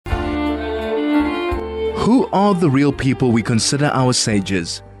Who are the real people we consider our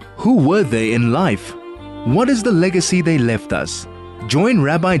sages? Who were they in life? What is the legacy they left us? Join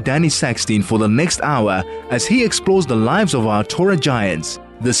Rabbi Danny Sackstein for the next hour as he explores the lives of our Torah giants,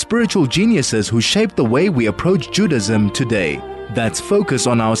 the spiritual geniuses who shaped the way we approach Judaism today. That's Focus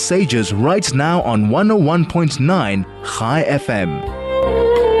on Our Sages right now on 101.9 Chai FM.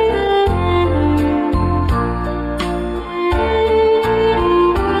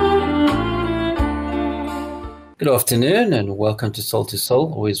 Good afternoon and welcome to Soul.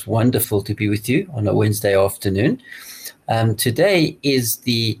 Always wonderful to be with you on a Wednesday afternoon. Today is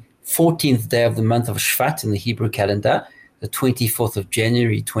the 14th day of the month of Shvat in the Hebrew calendar, the 24th of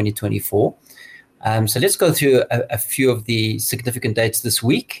January 2024. So let's go through a few of the significant dates this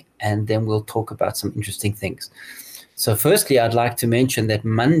week, and then we'll talk about some interesting things. So firstly, I'd like to mention that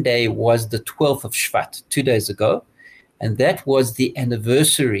Monday was the 12th of Shvat, 2 days ago, and that was the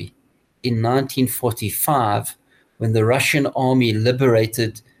anniversary in 1945 when the Russian army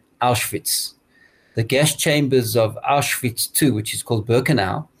liberated Auschwitz. The gas chambers of Auschwitz II, which is called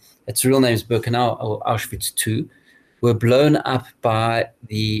Birkenau, its real name is Birkenau or Auschwitz II, were blown up by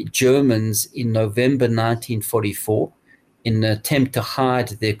the Germans in November 1944 in an attempt to hide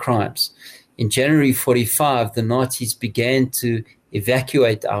their crimes. In January 45, the Nazis began to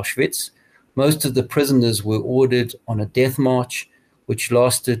evacuate Auschwitz. Most of the prisoners were ordered on a death march, which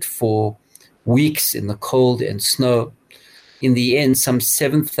lasted for weeks in the cold and snow. In the end, some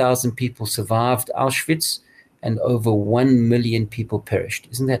 7,000 people survived Auschwitz and over 1 million people perished.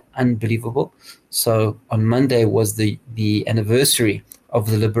 Isn't that unbelievable? So on Monday was the anniversary of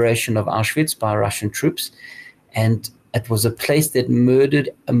the liberation of Auschwitz by Russian troops, and it was a place that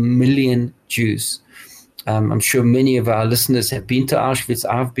murdered 1 million Jews. I'm sure many of our listeners have been to Auschwitz.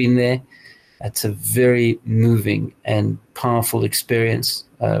 I've been there. It's a very moving and powerful experience.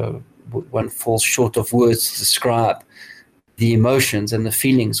 One falls short of words to describe the emotions and the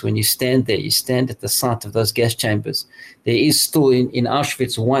feelings when you stand there. You stand at the site of those gas chambers. There is still in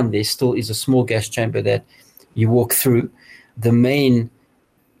Auschwitz I, there still is a small gas chamber that you walk through. The main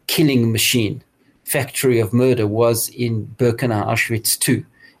killing machine, factory of murder, was in Birkenau, Auschwitz II.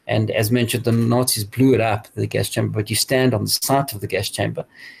 And as mentioned, the Nazis blew it up, the gas chamber, but you stand on the site of the gas chamber.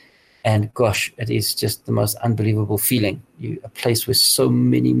 And gosh, it is just the most unbelievable feeling. A place where so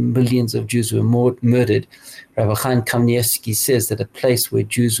many millions of Jews were murdered. Rabbi Kanievsky says that a place where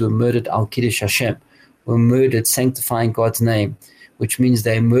Jews were murdered al Kiddush Hashem, were murdered sanctifying God's name, which means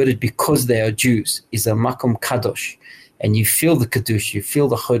they are murdered because they are Jews, is a makom kadosh. And you feel the Kiddush, you feel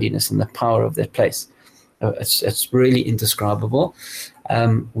the holiness and the power of that place. It's really indescribable.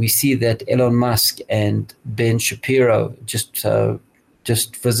 We see that Elon Musk and Ben Shapiro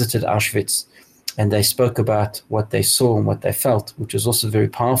just visited Auschwitz, and they spoke about what they saw and what they felt, which was also very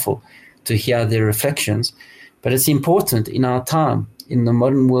powerful to hear their reflections. But it's important in our time, in the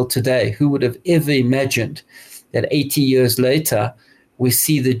modern world today. Who would have ever imagined that 80 years later, we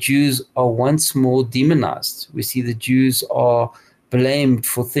see the Jews are once more demonized. We see the Jews are blamed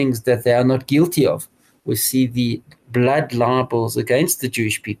for things that they are not guilty of. We see the blood libels against the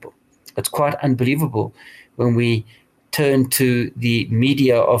Jewish people. It's quite unbelievable when we turn to the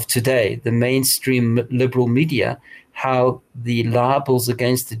media of today, the mainstream liberal media, how the libels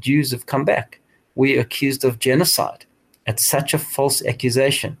against the Jews have come back. We're accused of genocide. It's such a false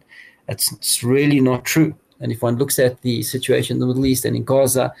accusation. It's really not true. And if one looks at the situation in the Middle East and in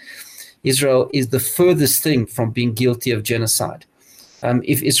Gaza, Israel is the furthest thing from being guilty of genocide.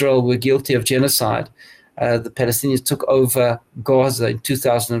 If Israel were guilty of genocide, the Palestinians took over Gaza in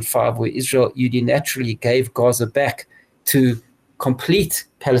 2005, where Israel unilaterally gave Gaza back to complete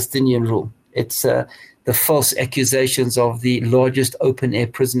Palestinian rule. It's the false accusations of the largest open-air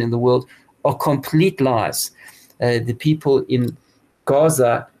prison in the world are complete lies. The people in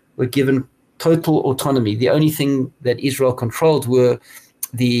Gaza were given total autonomy. The only thing that Israel controlled were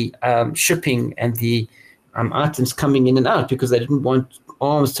the shipping and the items coming in and out, because they didn't want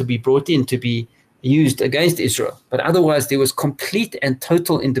arms to be brought in to be used against Israel. But otherwise, there was complete and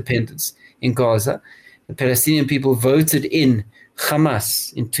total independence in Gaza. The Palestinian people voted in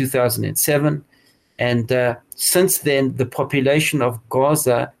Hamas in 2007. And since then, the population of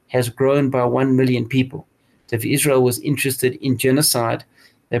Gaza has grown by 1 million people. So if Israel was interested in genocide,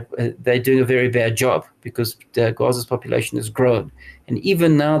 they're doing a very bad job, because Gaza's population has grown. And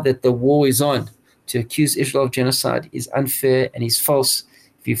even now that the war is on, to accuse Israel of genocide is unfair and is false.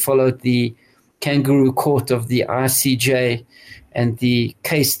 If you followed the kangaroo court of the ICJ and the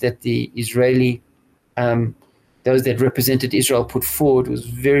case that the Israeli those that represented Israel put forward, was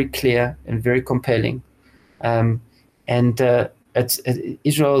very clear and very compelling. And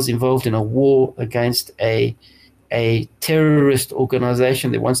Israel is involved in a war against a terrorist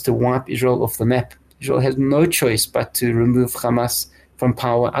organization that wants to wipe Israel off the map. Israel has no choice but to remove Hamas from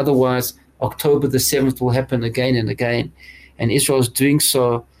power. Otherwise, October the 7th will happen again and again. And Israel is doing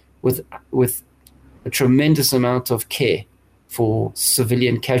so with a tremendous amount of care for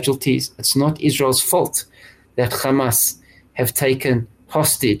civilian casualties. It's not Israel's fault that Hamas have taken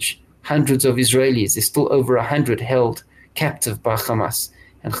hostage hundreds of Israelis. There's still over 100 held captive by Hamas.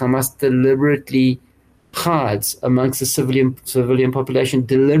 And Hamas deliberately hides amongst the civilian population,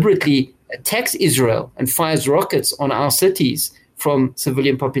 deliberately attacks Israel and fires rockets on our cities from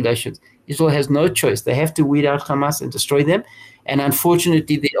civilian populations. Israel has no choice. They have to weed out Hamas and destroy them. And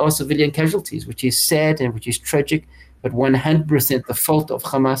unfortunately, there are civilian casualties, which is sad and which is tragic, but 100% the fault of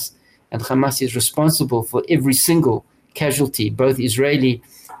Hamas. And Hamas is responsible for every single casualty, both Israeli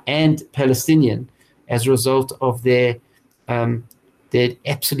and Palestinian, as a result of their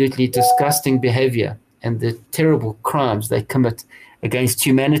absolutely disgusting behavior and the terrible crimes they commit against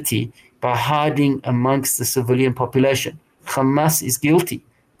humanity by hiding amongst the civilian population. Hamas is guilty.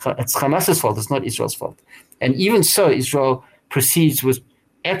 It's Hamas's fault. It's not Israel's fault. And even so, Israel proceeds with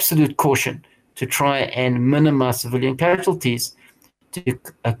absolute caution to try and minimize civilian casualties. To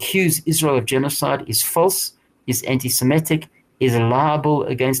accuse Israel of genocide is false, is anti-Semitic, is liable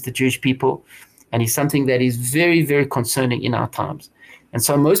against the Jewish people, and is something that is very, very concerning in our times. And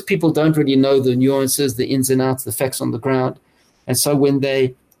so most people don't really know the nuances, the ins and outs, the facts on the ground. And so when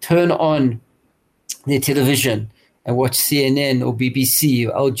they turn on their television and watch CNN or BBC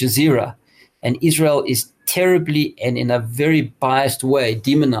or Al Jazeera, and Israel is terribly and in a very biased way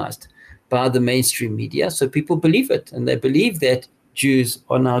demonized by the mainstream media, so people believe it, and they believe that Jews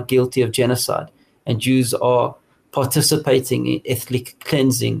are now guilty of genocide and Jews are participating in ethnic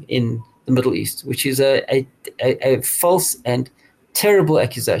cleansing in the Middle East, which is a false and terrible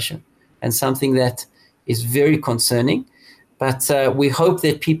accusation and something that is very concerning. But we hope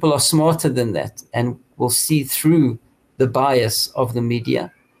that people are smarter than that and will see through the bias of the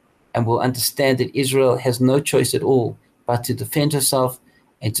media and will understand that Israel has no choice at all but to defend herself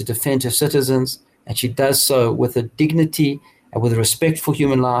and to defend her citizens. And she does so with a dignity and with respect for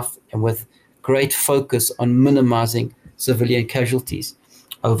human life and with great focus on minimizing civilian casualties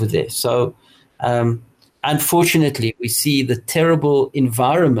over there. So unfortunately, we see the terrible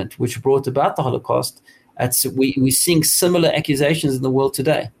environment which brought about the Holocaust. We're seeing similar accusations in the world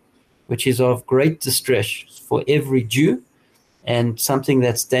today, which is of great distress for every Jew and something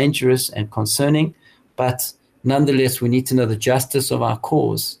that's dangerous and concerning. But nonetheless, we need to know the justice of our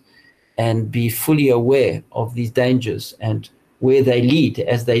cause and be fully aware of these dangers and where they lead,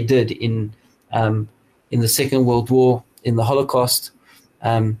 as they did in the Second World War, in the Holocaust.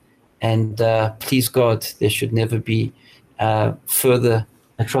 And please God, there should never be further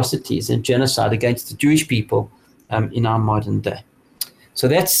atrocities and genocide against the Jewish people in our modern day. So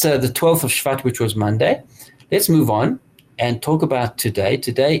that's the 12th of Shvat, which was Monday. Let's move on and talk about today.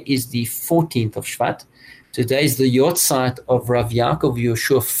 Today is the 14th of Shvat. Today is the Yortzeit of Rav Yaakov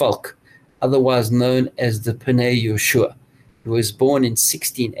Yehoshua Falk, otherwise known as the Pnei Yehoshua. He was born in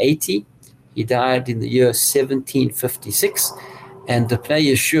 1680. He died in the year 1756. And the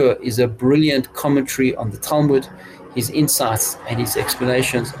Pnei Yehoshua is a brilliant commentary on the Talmud. His insights and his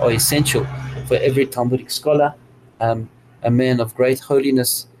explanations are essential for every Talmudic scholar. A man of great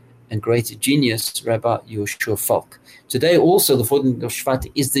holiness and great genius, Rabbi Yehoshua Falk. Today also, the 14th of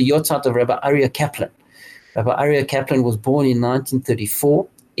Shvat, is the Yortzeit of Rabbi Aryeh Kaplan. Rabbi Aryeh Kaplan was born in 1934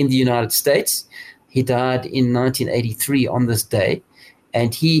 in the United States. He died in 1983 on this day.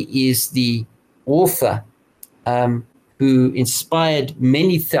 And he is the author who inspired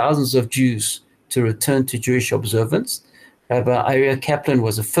many thousands of Jews to return to Jewish observance. Rabbi Aryeh Kaplan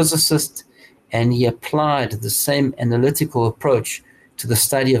was a physicist, and he applied the same analytical approach to the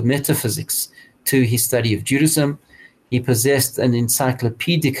study of metaphysics to his study of Judaism. He possessed an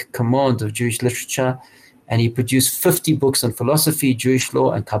encyclopedic command of Jewish literature, and he produced 50 books on philosophy, Jewish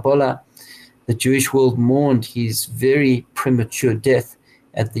law, and Kabbalah. The Jewish world mourned his very premature death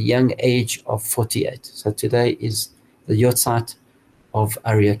at the young age of 48. So today is the Yortzeit of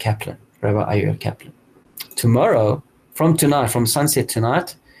Aryeh Kaplan, Rabbi Aryeh Kaplan. Tomorrow, from sunset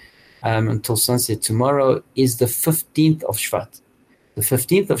tonight until sunset tomorrow, is the 15th of Shvat. The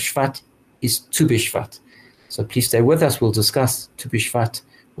 15th of Shvat is Tu B'Shvat. So please stay with us. We'll discuss Tu B'Shvat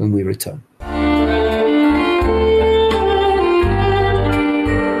when we return.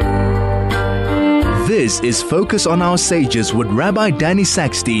 This is Focus on Our Sages with Rabbi Danny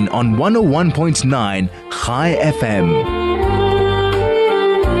Sackstein on 101.9 Chai FM.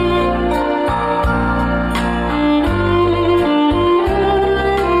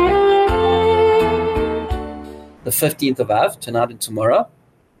 the 15th of Av, tonight and tomorrow.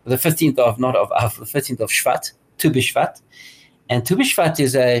 The 15th of, not of Av, the 15th of Shvat, Tu B'Shvat. And Tu B'Shvat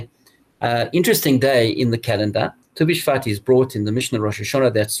is a interesting day in the calendar. Tu B'Shvat is brought in the Mishnah Rosh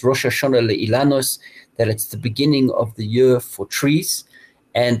Hashanah. That's Rosh Hashanah le'ilanos, that it's the beginning of the year for trees.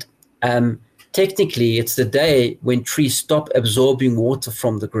 And technically, it's the day when trees stop absorbing water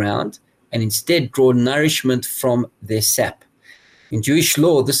from the ground and instead draw nourishment from their sap. In Jewish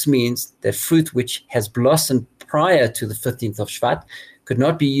law, this means that fruit which has blossomed prior to the 15th of Shvat could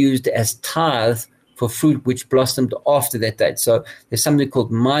not be used as tithe for fruit which blossomed after that date. So there's something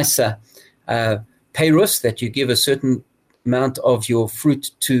called Maisa Perus, that you give a certain amount of your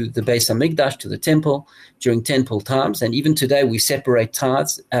fruit to the Beis HaMikdash, to the temple, during temple times. And even today, we separate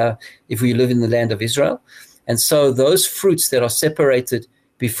tithes if we live in the land of Israel. And so those fruits that are separated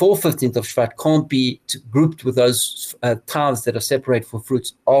before 15th of Shvat can't be grouped with those tithes that are separated for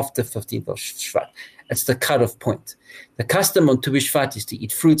fruits after 15th of Shvat. It's the cutoff point. The custom on Tu B'Shvat is to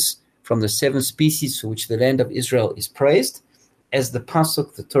eat fruits from the 7 species for which the land of Israel is praised. As the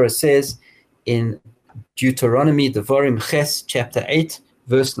Pasuk, the Torah says in Deuteronomy, Devarim Ches, chapter 8,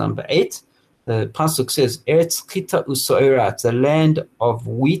 verse number 8, the Pasuk says, Eretz Chita Usoerat, the land of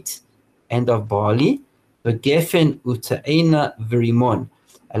wheat and of barley, V'gefen Uta'ena V'rimon,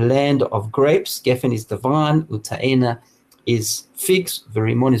 a land of grapes. Gefen is the vine, Uta'ena is figs,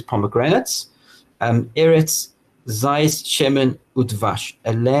 V'rimon is pomegranates. Eretz Zayis Shemen Utvash,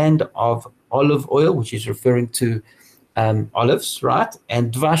 a land of olive oil, which is referring to olives, right?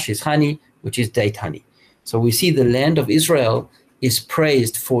 And Dvash is honey, which is date honey. So we see the land of Israel is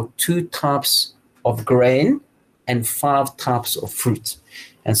praised for 2 types of grain and 5 types of fruit.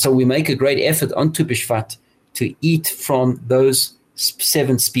 And so we make a great effort on Tu B'Shvat to eat from those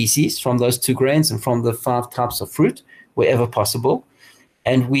 7 species, from those 2 grains and from the 5 types of fruit, wherever possible.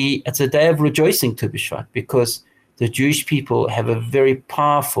 And it's a day of rejoicing, Tu B'Shvat, because the Jewish people have a very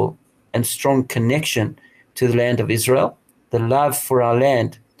powerful and strong connection to the land of Israel. The love for our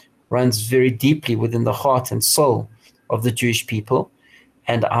land runs very deeply within the heart and soul of the Jewish people.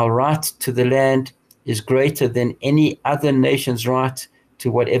 And our right to the land is greater than any other nation's right to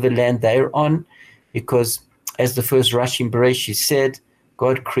whatever land they're on, because as the first Rashi in Bereshit said,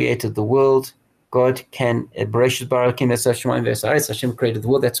 God created the world. God can, Bereshit bara Elokim es hashamayim v'haaretz, Hashem created the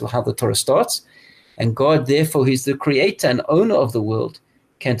world. That's how the Torah starts. And God, therefore, who's the creator and owner of the world,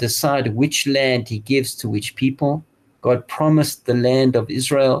 can decide which land he gives to which people. God promised the land of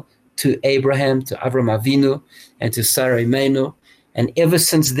Israel to Abraham, to Avram Avinu, and to Sarah Imenu. And ever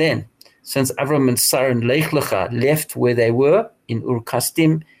since then, since Avram and Sarah and Lech Lecha left where they were in Ur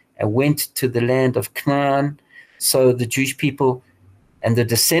Kasdim and went to the land of Canaan, so the Jewish people and the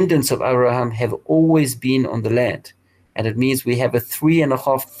descendants of Abraham have always been on the land. And it means we have a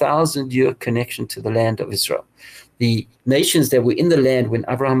 3,500 year connection to the land of Israel. The nations that were in the land when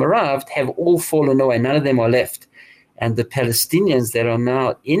Abraham arrived have all fallen away. None of them are left. And the Palestinians that are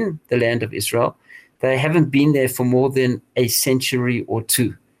now in the land of Israel, they haven't been there for more than a century or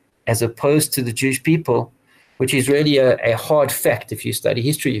 2, as opposed to the Jewish people, which is really a hard fact. If you study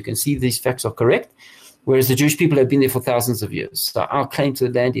history, you can see these facts are correct, whereas the Jewish people have been there for thousands of years. So our claim to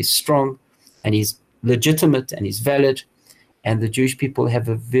the land is strong and is legitimate and is valid, and the Jewish people have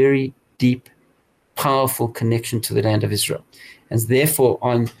a very deep, powerful connection to the land of Israel. And therefore,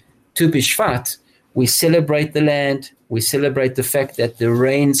 on Tu B'Shvat, we celebrate the land, we celebrate the fact that the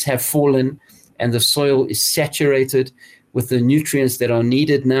rains have fallen and the soil is saturated with the nutrients that are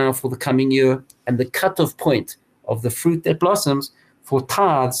needed now for the coming year. And the cutoff point of the fruit that blossoms for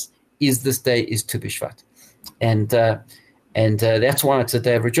tithes is this day, is Tu B'Shvat. And that's why it's a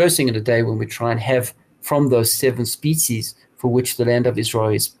day of rejoicing, and a day when we try and have from those 7 species for which the land of Israel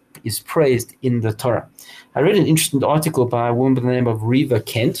is praised in the Torah. I read an interesting article by a woman by the name of Reva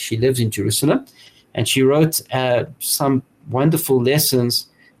Kent. She lives in Jerusalem, and she wrote some wonderful lessons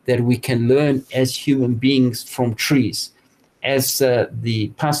that we can learn as human beings from trees. As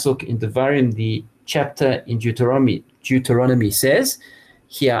the Pasuk in Devarim, the chapter in Deuteronomy says,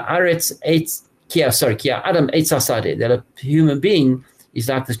 Kia Adam Eitz Hasadeh, that a human being is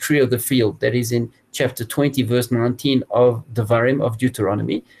like the tree of the field. That is in chapter 20, verse 19 of Devarim of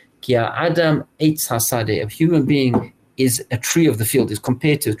Deuteronomy. Kia Adam Eitz Hasadeh, a human being is a tree of the field, is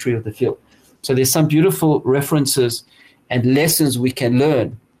compared to a tree of the field. So there's some beautiful references and lessons we can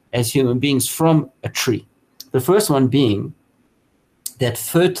learn as human beings from a tree. The first one being that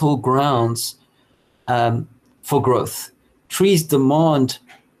fertile grounds for growth. Trees demand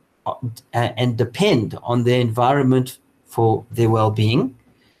and depend on their environment for their well-being.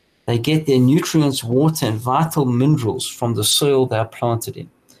 They get their nutrients, water, and vital minerals from the soil they are planted in.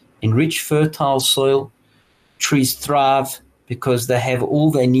 In rich, fertile soil, trees thrive because they have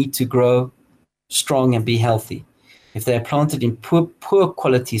all they need to grow strong and be healthy. If they're planted in poor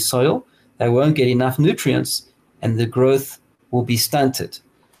quality soil, they won't get enough nutrients and the growth will be stunted.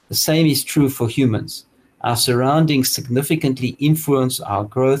 The same is true for humans. Our surroundings significantly influence our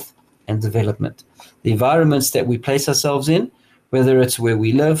growth and development. The environments that we place ourselves in, whether it's where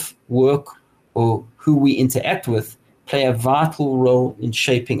we live, work, or who we interact with, play a vital role in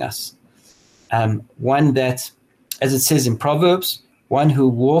shaping us. One that, as it says in Proverbs, one who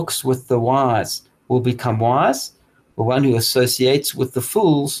walks with the wise will become wise, but one who associates with the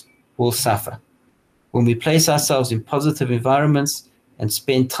fools will suffer. When we place ourselves in positive environments and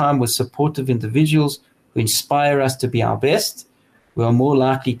spend time with supportive individuals who inspire us to be our best, we are more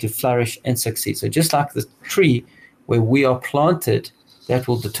likely to flourish and succeed. So just like the tree where we are planted, that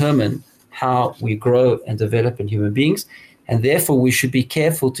will determine how we grow and develop in human beings. And therefore, we should be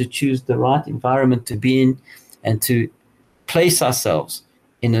careful to choose the right environment to be in and to place ourselves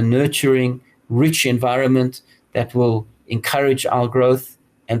in a nurturing, rich environment that will encourage our growth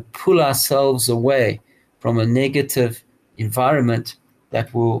and pull ourselves away from a negative environment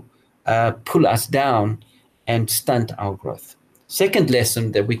that will pull us down and stunt our growth. Second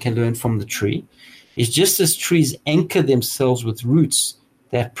lesson that we can learn from the tree is just as trees anchor themselves with roots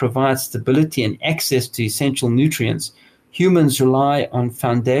that provide stability and access to essential nutrients, humans rely on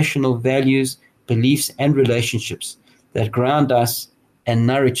foundational values, beliefs, and relationships that ground us and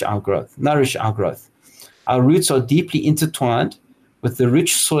nourish our growth. Our roots are deeply intertwined with the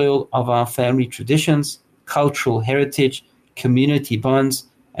rich soil of our family traditions, cultural heritage, community bonds,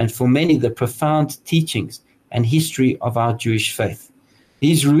 and for many, the profound teachings and history of our Jewish faith.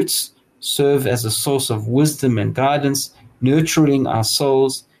 These roots serve as a source of wisdom and guidance, nurturing our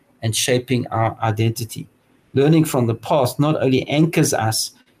souls and shaping our identity. Learning from the past not only anchors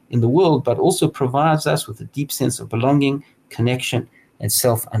us in the world, but also provides us with a deep sense of belonging, connection, and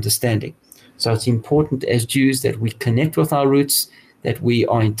self-understanding. So it's important as Jews that we connect with our roots, that we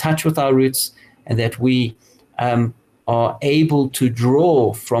are in touch with our roots, and that we are able to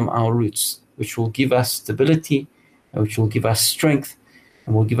draw from our roots, which will give us stability, and which will give us strength,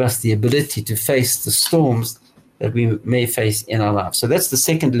 and will give us the ability to face the storms that we may face in our lives. So that's the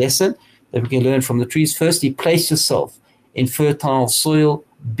second lesson that we can learn from the trees. Firstly, place yourself in fertile soil,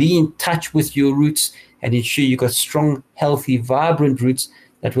 be in touch with your roots, and ensure you've got strong, healthy, vibrant roots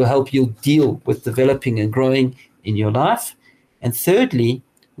that will help you deal with developing and growing in your life. And thirdly,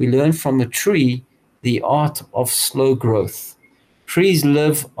 we learn from a tree the art of slow growth. Trees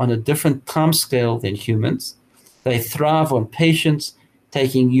live on a different time scale than humans. They thrive on patience,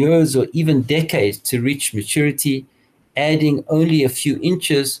 taking years or even decades to reach maturity, adding only a few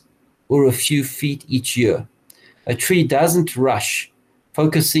inches or a few feet each year. A tree doesn't rush,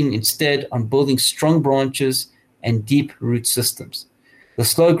 focusing instead on building strong branches and deep root systems. The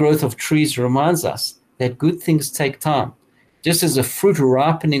slow growth of trees reminds us that good things take time, just as a fruit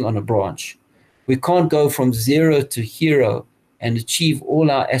ripening on a branch. We can't go from zero to hero and achieve all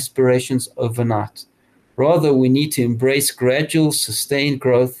our aspirations overnight. Rather, we need to embrace gradual, sustained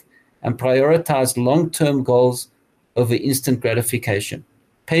growth and prioritize long-term goals over instant gratification.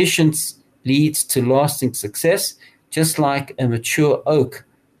 Patience leads to lasting success, just like a mature oak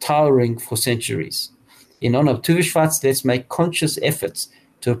towering for centuries. In honor of Tu B'Shvat, let's make conscious efforts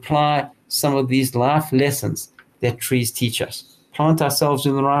to apply some of these life lessons that trees teach us. Plant ourselves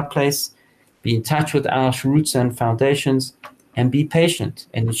in the right place, be in touch with our roots and foundations, and be patient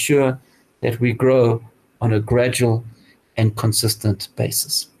and ensure that we grow on a gradual and consistent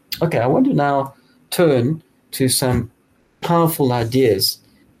basis. Okay, I want to now turn to some powerful ideas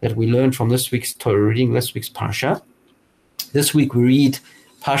that we learned from this week's Torah reading, this week's Parsha. This week we read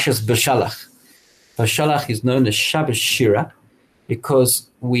Parshas Beshalach. Beshalach is known as Shabbos Shira because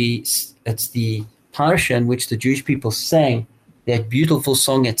it's the Parsha in which the Jewish people sang that beautiful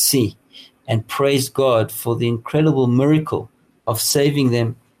song at sea and praised God for the incredible miracle of saving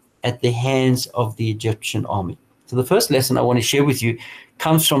them at the hands of the Egyptian army. So the first lesson I want to share with you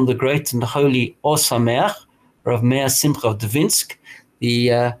comes from the great and holy Or Sameach, Rav Meir Simcha of Dvinsk.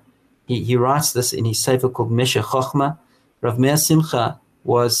 He writes this in his sefer called Meshech Chochmah. Rav Meir Simcha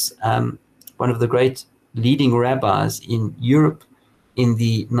was one of the great leading rabbis in Europe in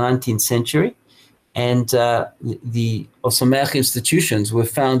the 19th century. And the Or Sameach institutions were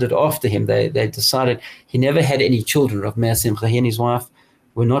founded after him. They decided he never had any children. Rav Meir Simcha, he and his wife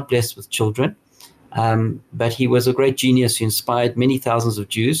were not blessed with children. But he was a great genius who inspired many thousands of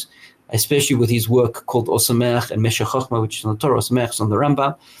Jews, especially with his work called Or Sameach and Meshech Chochmah, which is on the Torah, Or Sameach is on the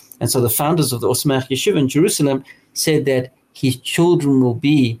Rambam. And so the founders of the Or Sameach Yeshiva in Jerusalem said that his children will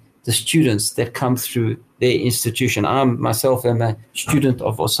be the students that come through their institution. I myself am a student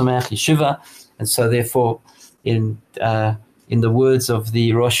of Osameach Yeshiva, and so therefore, in the words of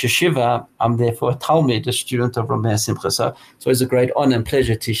the Rosh Yeshiva, I'm therefore a Talmud, a student of Rabbi Simcha. So it's a great honor and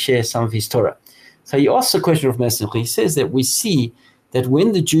pleasure to share some of his Torah. So he asks the question of Rabbi Simcha. He says that we see that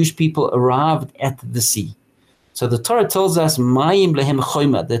when the Jewish people arrived at the sea, so the Torah tells us Mayim lehem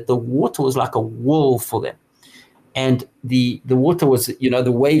choima, that the water was like a wall for them. And the water was,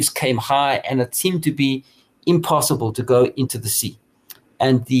 the waves came high, and it seemed to be impossible to go into the sea.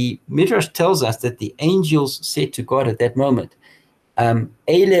 And the Midrash tells us that the angels said to God at that moment, that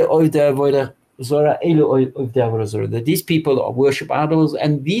these people worship idols,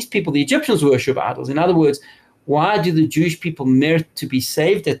 and these people, the Egyptians, worship idols. In other words, why do the Jewish people merit to be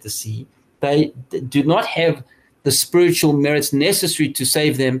saved at the sea? They do not have the spiritual merits necessary to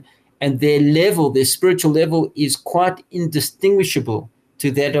save them, and their spiritual level is quite indistinguishable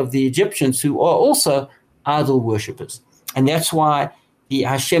to that of the Egyptians, who are also idol worshippers. And that's why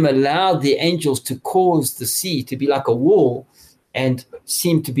Hashem allowed the angels to cause the sea to be like a wall and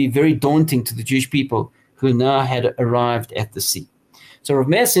seemed to be very daunting to the Jewish people who now had arrived at the sea. So Rav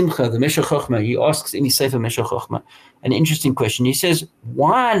Meir Simcha, the Meshech Chochmah, he asks in his Sefer Meshech Chochmah an interesting question. He says,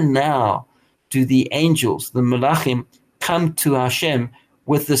 why now do the angels, the Malachim, come to Hashem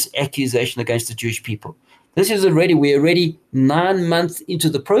with this accusation against the Jewish people? We're already 9 months into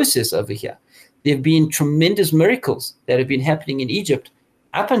the process over here. There have been tremendous miracles that have been happening in Egypt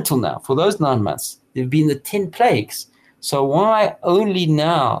up until now. For those 9 months, there have been the 10 plagues. So why only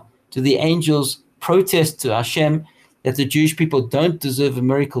now do the angels protest to Hashem that the Jewish people don't deserve a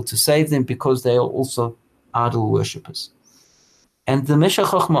miracle to save them because they are also idol worshippers? And the Meshech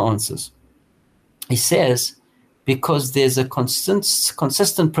Chochmah answers. He says, because there's a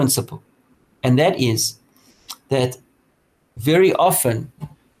consistent principle, and that is that very often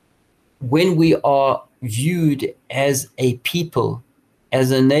when we are viewed as a people, as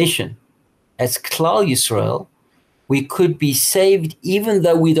a nation, as Klal Yisrael, we could be saved even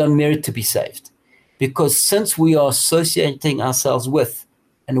though we don't merit to be saved. Because since we are associating ourselves with,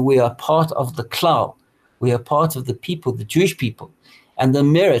 and we are part of the Klal, we are part of the people, the Jewish people, and the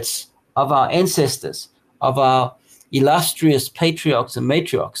merits of our ancestors, of our illustrious patriarchs and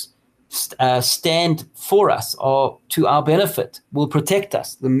matriarchs, stand for us, or to our benefit, will protect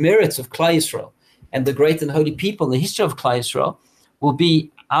us. The merits of Klal Yisrael and the great and holy people in the history of Klal Yisrael will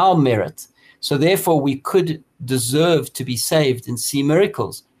be our merit. So therefore, we could deserve to be saved and see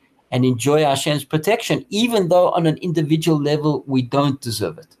miracles and enjoy Hashem's protection, even though on an individual level we don't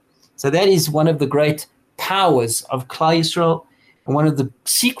deserve it. So that is one of the great powers of Klal Yisrael and one of the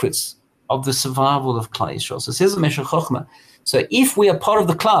secrets of the survival of Klal Yisrael. So it says the Meshech Chochmah. So if we are part of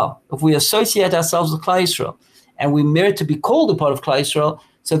the Klal, if we associate ourselves with Klal Yisrael, and we merit to be called a part of Klal Yisrael,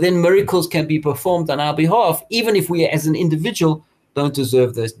 so then miracles can be performed on our behalf, even if we as an individual don't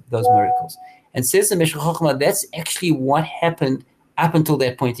deserve those miracles. And says the Meshech Chochmah, that's actually what happened up until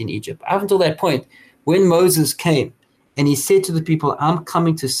that point in Egypt. Up until that point, when Moses came and he said to the people, I'm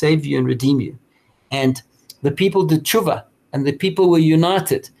coming to save you and redeem you. And the people did tshuva, and the people were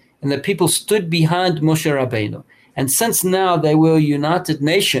united, and the people stood behind Moshe Rabbeinu. And since now they were a united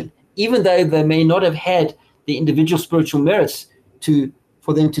nation, even though they may not have had the individual spiritual merits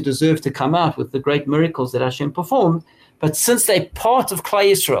for them to deserve to come out with the great miracles that Hashem performed, but since they're part of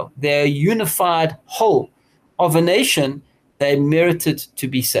Klal Yisrael, they're a unified whole of a nation, they merited to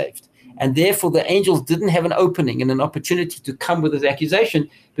be saved. And therefore the angels didn't have an opening and an opportunity to come with this accusation,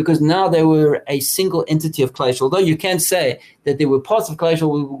 because now they were a single entity of Klal Yisrael. Although you can say that there were parts of Klal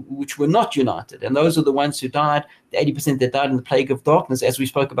Yisrael which were not united, and those are the ones who died, the 80% that died in the plague of darkness, as we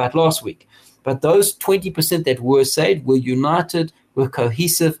spoke about last week. But those 20% that were saved were united, were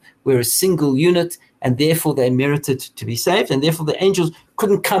cohesive, were a single unit, and therefore they merited to be saved, and therefore the angels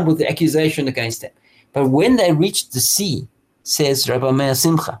couldn't come with the accusation against them. But when they reached the sea, says Rabbi Meir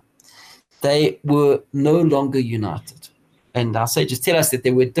Simcha, they were no longer united. And our sages tell us that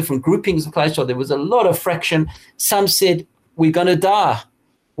there were different groupings of Klal Yisrael. There was a lot of fraction. Some said, we're going to die.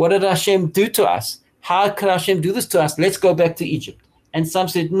 What did Hashem do to us? How could Hashem do this to us? Let's go back to Egypt. And some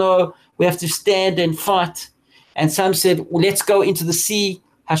said, no, we have to stand and fight. And some said, well, let's go into the sea.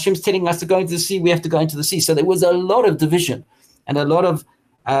 Hashem's telling us to go into the sea. We have to go into the sea. So there was a lot of division and a lot of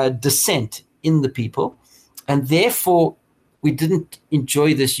dissent in the people. And therefore, we didn't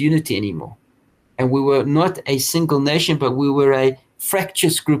enjoy this unity anymore. And we were not a single nation, but we were a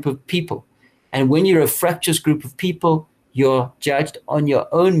fractious group of people. And when you're a fractious group of people, you're judged on your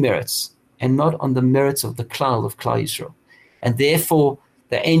own merits and not on the merits of the Klal of Klal Yisrael. And therefore,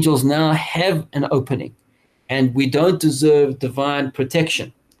 the angels now have an opening. And we don't deserve divine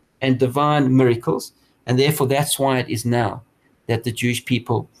protection and divine miracles, And therefore, that's why it is now that the Jewish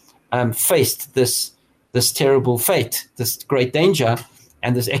people faced this terrible fate, this great danger,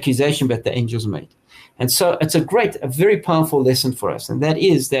 and this accusation that the angels made. And so it's a very powerful lesson for us. And that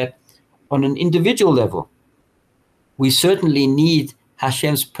is that on an individual level, we certainly need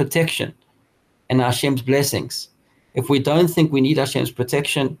Hashem's protection and Hashem's blessings. If we don't think we need Hashem's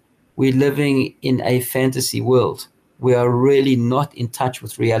protection, we're living in a fantasy world. We are really not in touch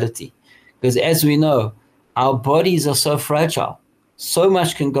with reality. Because as we know, our bodies are so fragile. So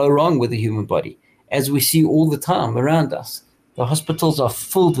much can go wrong with the human body, as we see all the time around us. The hospitals are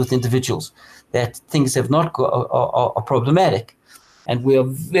filled with individuals that things have not are problematic. And we are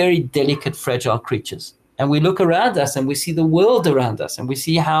very delicate, fragile creatures. And we look around us and we see the world around us and we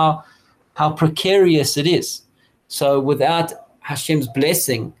see how precarious it is. So without Hashem's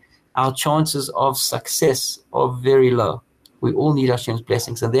blessing, our chances of success are very low. We all need Hashem's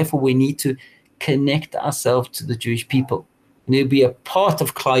blessings. And therefore we need to connect ourselves to the Jewish people. We need to be a part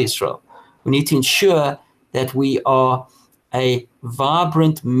of Klal Yisrael. We need to ensure that we are a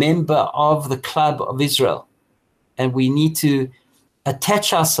vibrant member of the club of Israel. And we need to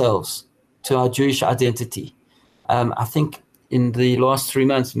attach ourselves to our Jewish identity. I think in the last 3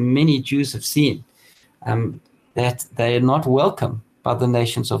 months, many Jews have seen that they are not welcome by the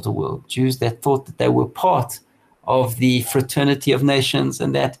nations of the world. Jews that thought that they were part of the fraternity of nations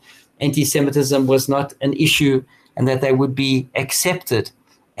and that anti-Semitism was not an issue and that they would be accepted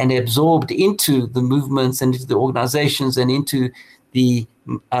and absorbed into the movements and into the organizations and into the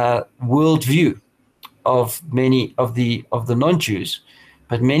worldview of many of the non-Jews.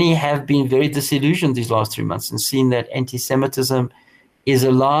 But many have been very disillusioned these last 3 months and seen that anti-Semitism is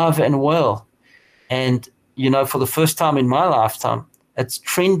alive and well. And, for the first time in my lifetime, it's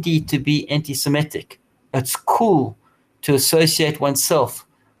trendy to be anti-Semitic. It's cool to associate oneself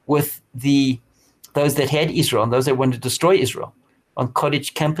with those that had Israel and those that wanted to destroy Israel. On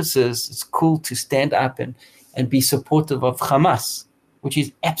college campuses, it's cool to stand up and be supportive of Hamas, which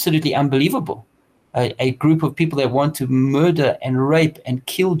is absolutely unbelievable. A group of people that want to murder and rape and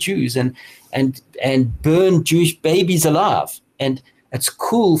kill Jews and burn Jewish babies alive. And it's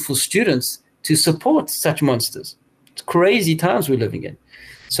cool for students to support such monsters. It's crazy times we're living in.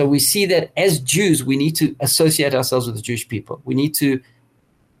 So we see that as Jews, we need to associate ourselves with the Jewish people. We need to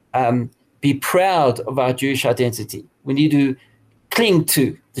be proud of our Jewish identity. We need to cling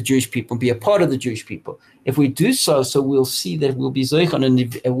to the Jewish people, be a part of the Jewish people. If we do so we'll see that we'll be zoich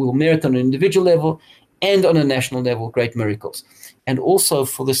we'll merit on an individual level and on a national level great miracles. And also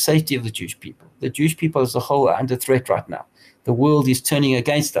for the safety of the Jewish people. The Jewish people as a whole are under threat right now. The world is turning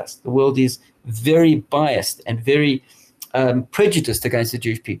against us. The world is very biased and very prejudiced against the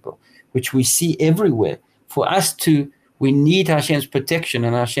Jewish people, which we see everywhere. For us we need Hashem's protection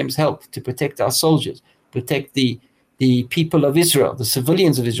and Hashem's help to protect our soldiers, protect the people of Israel, the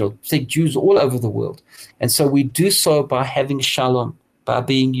civilians of Israel, protect Jews all over the world. And so we do so by having shalom, by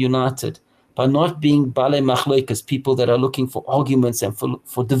being united, by not being balei machlokas, people that are looking for arguments and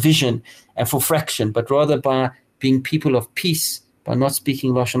for division and for fraction, but rather by being people of peace, by not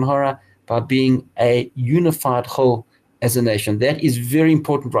speaking Lashon Hara, by being a unified whole as a nation. That is very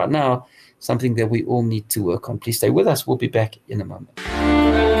important right now, something that we all need to work on. Please stay with us. We'll be back in a moment.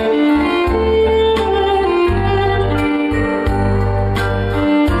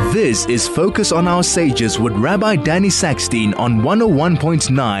 This is Focus on Our Sages with Rabbi Danny Sackstein on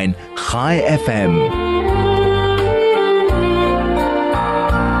 101.9 Chai FM.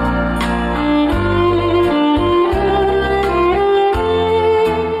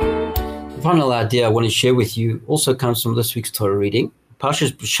 The final idea I want to share with you also comes from this week's Torah reading.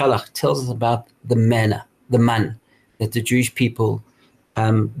 Parshas B'Shalach tells us about the manna, the man, that the Jewish people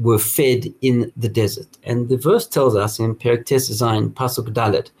were fed in the desert. And the verse tells us in Perek Tes Zayin, Pasuk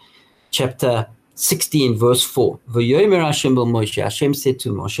Dalet, chapter 16, verse 4, V'yomer Hashem b'el Moshe, Hashem said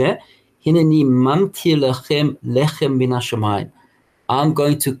to Moshe, Hineni mamtir lechem lechem min hashamayim. I'm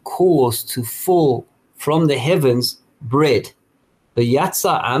going to cause to fall from the heavens bread.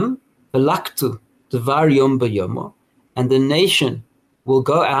 V'yatza am v'laktu devar yom b'yomo. And the nation will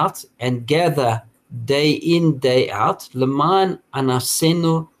go out and gather day in, day out, leman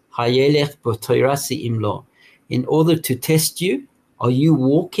anasenu hayelech b'toirasi imlo. In order to test you, are you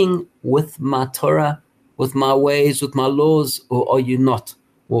walking with my Torah, with my ways, with my laws, or are you not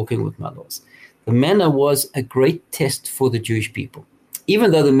walking with my laws? The manna was a great test for the Jewish people.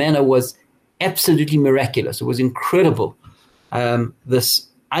 Even though the manna was absolutely miraculous, it was incredible, this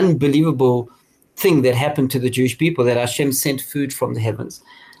unbelievable thing that happened to the Jewish people, that Hashem sent food from the heavens.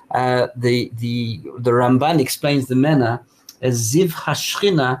 The Ramban explains the manna as ziv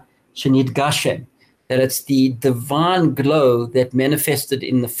hashchina shenidgashem, that it's the divine glow that manifested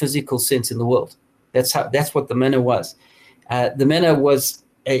in the physical sense in the world. That's what the manna was. The manna was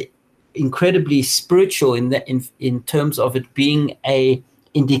incredibly spiritual in terms of it being a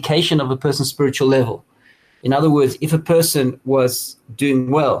indication of a person's spiritual level. In other words, if a person was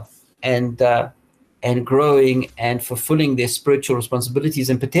doing well and growing and fulfilling their spiritual responsibilities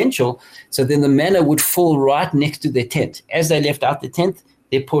and potential, so then the manna would fall right next to their tent. As they left out the tent,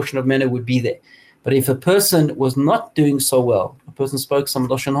 their portion of manna would be there. But if a person was not doing so well, a person spoke some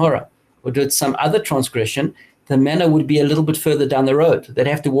Lashon Hara or did some other transgression, the manna would be a little bit further down the road. They'd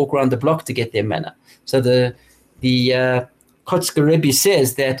have to walk around the block to get their manna. So the Kotzker Rebbe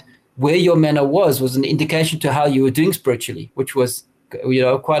says that where your manna was an indication to how you were doing spiritually, which was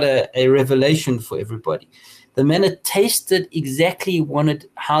quite a revelation for everybody. The manna tasted exactly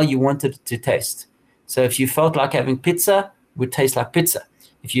how you wanted it to taste. So if you felt like having pizza, it would taste like pizza.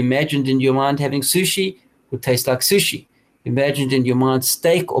 If you imagined in your mind having sushi, it would taste like sushi. Imagined in your mind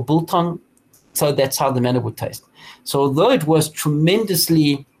steak or biltong, so that's how the manna would taste. So although it was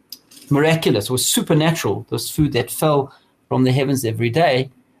tremendously miraculous, it was supernatural, this food that fell from the heavens every day,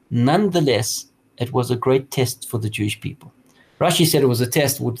 nonetheless, it was a great test for the Jewish people. Rashi said it was a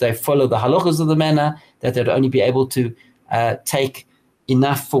test. Would they follow the halachas of the manna, that they'd only be able to take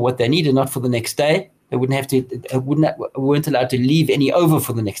enough for what they needed, not for the next day? They weren't allowed to leave any over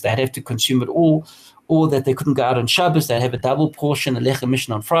for the next day. They'd have to consume it all, or that they couldn't go out on Shabbos. They'd have a double portion, a lechem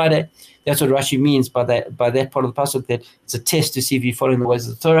mission on Friday. That's what Rashi means by that part of the pasuk, that it's a test to see if you're following the ways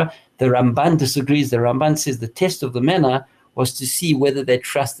of the Torah. The Ramban disagrees. The Ramban says the test of the manna was to see whether they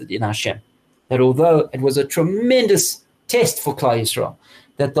trusted in Hashem. That although it was a tremendous test for Klal Yisrael,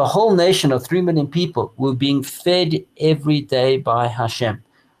 that the whole nation of 3 million people were being fed every day by Hashem,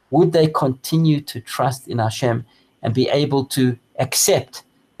 would they continue to trust in Hashem and be able to accept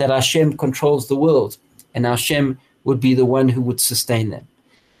that Hashem controls the world and Hashem would be the one who would sustain them?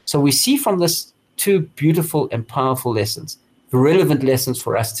 So we see from this 2 beautiful and powerful lessons, relevant lessons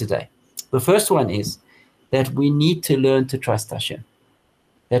for us today. The first one is that we need to learn to trust Hashem,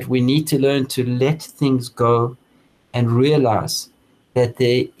 that we need to learn to let things go and realize that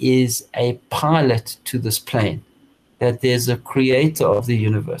there is a pilot to this plane, that there's a creator of the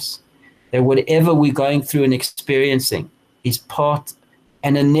universe, that whatever we're going through and experiencing is part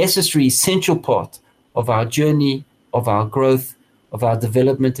and a necessary, essential part of our journey, of our growth, of our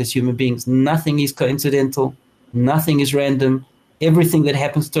development as human beings. Nothing is coincidental. Nothing is random. Everything that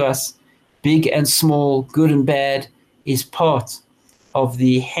happens to us, big and small, good and bad, is part of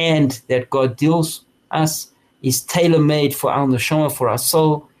the hand that God deals us, is tailor-made for our neshama, for our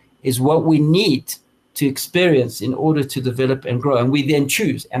soul, is what we need to experience in order to develop and grow. And we then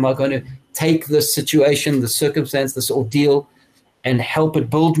choose, am I going to take this situation, the circumstance, this ordeal, and help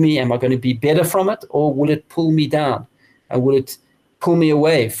it build me? Am I going to be better from it? Or will it pull me down? And will it pull me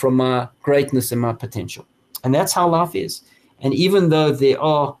away from my greatness and my potential? And that's how life is. And even though there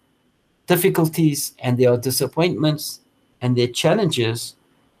are difficulties and there are disappointments and there are challenges,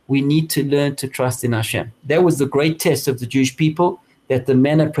 we need to learn to trust in Hashem. That was the great test of the Jewish people that the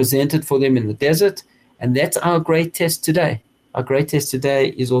manna presented for them in the desert. And that's our great test today. Our great test today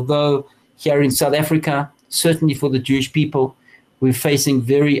is, although here in South Africa, certainly for the Jewish people, we're facing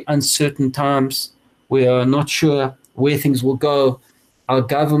very uncertain times. We are not sure where things will go. Our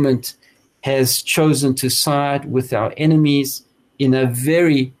government has chosen to side with our enemies in a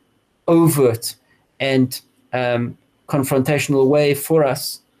very overt and confrontational way for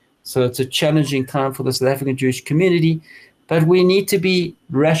us. So it's a challenging time for the South African Jewish community, but we need to be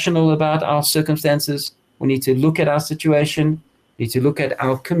rational about our circumstances. We need to look at our situation. We need to look at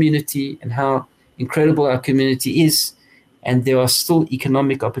our community and how incredible our community is. And there are still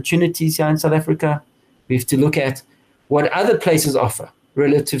economic opportunities here in South Africa. We have to look at what other places offer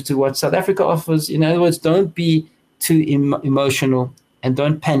relative to what South Africa offers. In other words, don't be too emotional and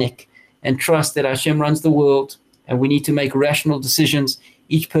don't panic, and trust that Hashem runs the world, and we need to make rational decisions.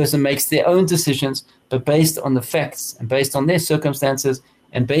 Each person makes their own decisions, but based on the facts and based on their circumstances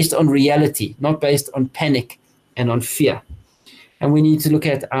and based on reality, not based on panic and on fear. And we need to look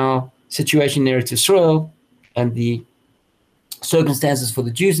at our situation in Eretz Yisrael and the circumstances for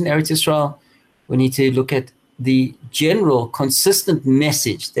the Jews in Eretz Yisrael. We need to look at the general consistent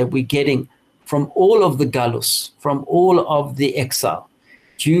message that we're getting from all of the galus, from all of the exile.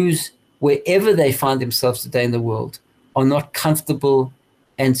 Jews, wherever they find themselves today in the world, are not comfortable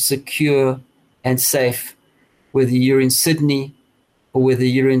and secure and safe, whether you're in Sydney or whether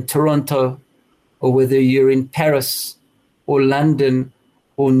you're in Toronto or whether you're in Paris or London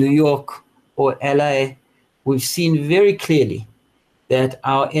or New York or LA. We've seen very clearly that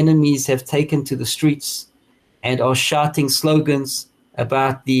our enemies have taken to the streets and are shouting slogans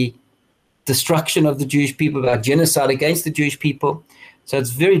about the destruction of the Jewish people, about genocide against the Jewish people. So it's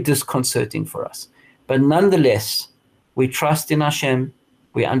very disconcerting for us. But nonetheless, we trust in Hashem.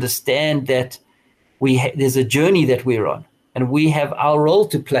 We understand that there's a journey that we're on, and we have our role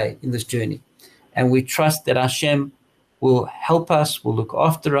to play in this journey. And we trust that Hashem will help us, will look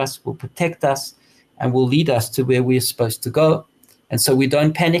after us, will protect us, and will lead us to where we're supposed to go. And so we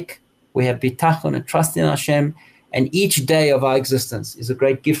don't panic. We have bitachon and trust in Hashem. And each day of our existence is a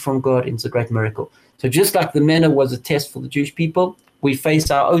great gift from God, and it's a great miracle. So just like the manna was a test for the Jewish people, we face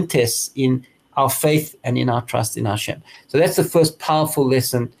our own tests in our faith and in our trust in Hashem. So that's the first powerful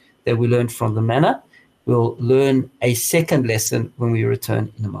lesson that we learned from the manna. We'll learn a second lesson when we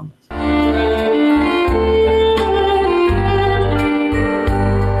return in a moment.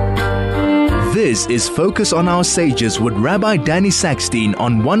 This is Focus on Our Sages with Rabbi Danny Sackstein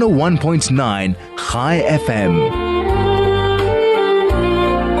on 101.9 Chai FM.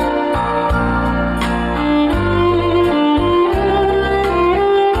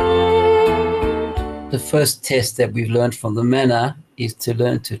 The first test that we've learned from the manna is to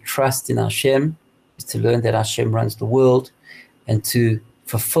learn to trust in Hashem, is to learn that Hashem runs the world, and to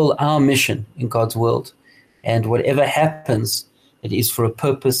fulfill our mission in God's world. And whatever happens, it is for a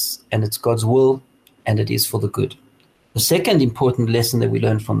purpose, and it's God's will, and it is for the good. The second important lesson that we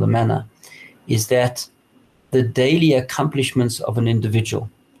learn from the manna is that the daily accomplishments of an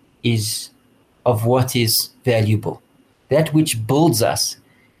individual is of what is valuable. That which builds us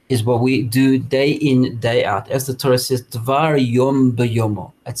is what we do day in, day out. As the Torah says, Dvar Yom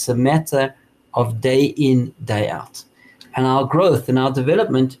B'Yomo. It's a matter of day in, day out. And our growth and our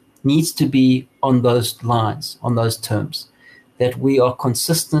development needs to be on those lines, on those terms. That we are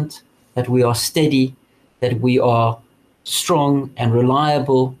consistent, that we are steady, that we are strong and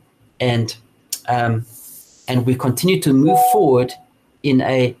reliable, and we continue to move forward in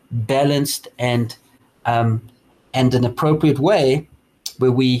a balanced and an appropriate way,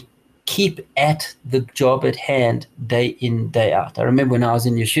 where we keep at the job at hand day in, day out. I remember when I was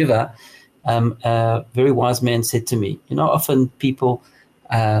in yeshiva, a very wise man said to me, often people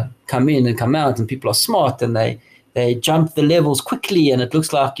come in and come out, and people are smart, and they jump the levels quickly, and it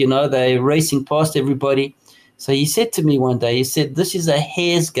looks like, they're racing past everybody. So he said to me one day, he said, this is a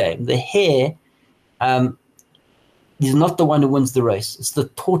hare's game. The hare is not the one who wins the race. It's the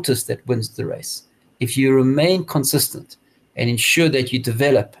tortoise that wins the race. If you remain consistent and ensure that you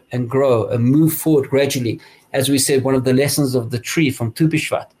develop and grow and move forward gradually, as we said, one of the lessons of the tree from Tu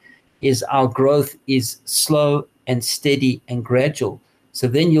B'Shvat is our growth is slow and steady and gradual. So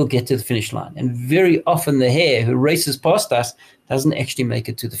then you'll get to the finish line. And very often the hare who races past us doesn't actually make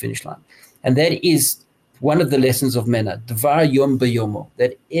it to the finish line. And that is one of the lessons of manna, Dvar Yom B'Yomo,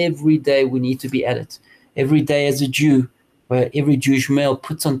 that every day we need to be at it. Every day as a Jew, where every Jewish male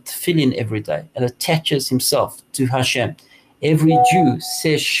puts on tefillin every day and attaches himself to Hashem. Every Jew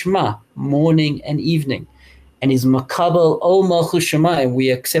says Shema morning and evening, and is makabel ol malchus shamayim. We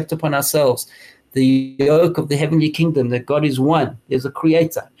accept upon ourselves the yoke of the heavenly kingdom, that God is one. There's a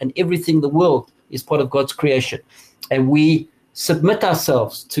creator, and everything in the world is part of God's creation. And we submit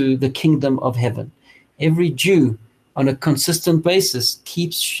ourselves to the kingdom of heaven. Every Jew, on a consistent basis,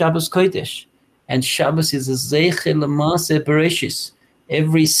 keeps Shabbos Kodesh. And Shabbos is a zeicher l'maaseh bereshis.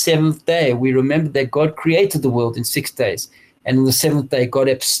 Every seventh day, we remember that God created the world in 6 days. And on the seventh day, God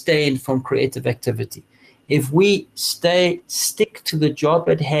abstained from creative activity. If we stick to the job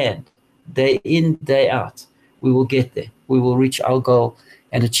at hand, day in, day out, we will get there. We will reach our goal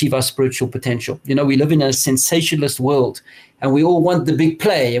and achieve our spiritual potential. We live in a sensationalist world, and we all want the big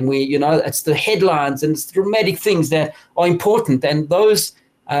play, and it's the headlines and it's the dramatic things that are important. And those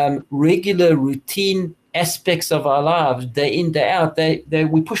regular routine aspects of our lives, day in, day out,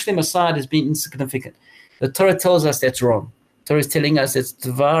 we push them aside as being insignificant. The Torah tells us that's wrong. The Torah is telling us it's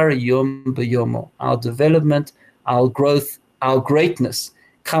Dvar Yom B'Yomo. Our development, our growth, our greatness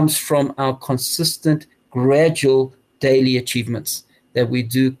comes from our consistent, gradual daily achievements that we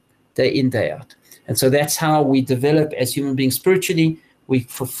do day in, day out. And so that's how we develop as human beings spiritually. We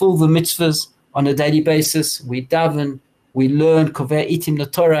fulfill the mitzvahs on a daily basis. We daven, we learn Kovei Itim the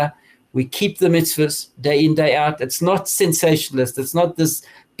Torah. We keep the mitzvahs day in, day out. It's not sensationalist. It's not this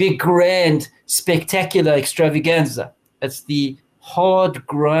big, grand, spectacular extravaganza. It's the hard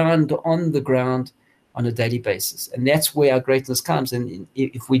ground on the ground on a daily basis. And that's where our greatness comes. And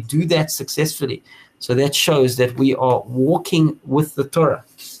if we do that successfully, so that shows that we are walking with the Torah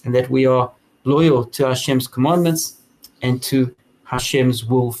and that we are loyal to Hashem's commandments and to Hashem's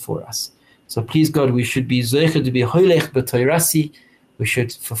will for us. So please God, we should be zeicher to be hoilech b'toirasi. We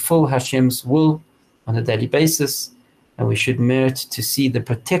should fulfill Hashem's will on a daily basis, and we should merit to see the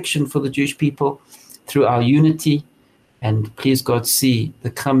protection for the Jewish people through our unity, and please God see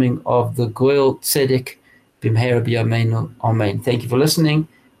the coming of the Goel Tzedek b'mheira b'yameinu. Amen. Thank you for listening,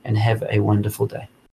 and have a wonderful day.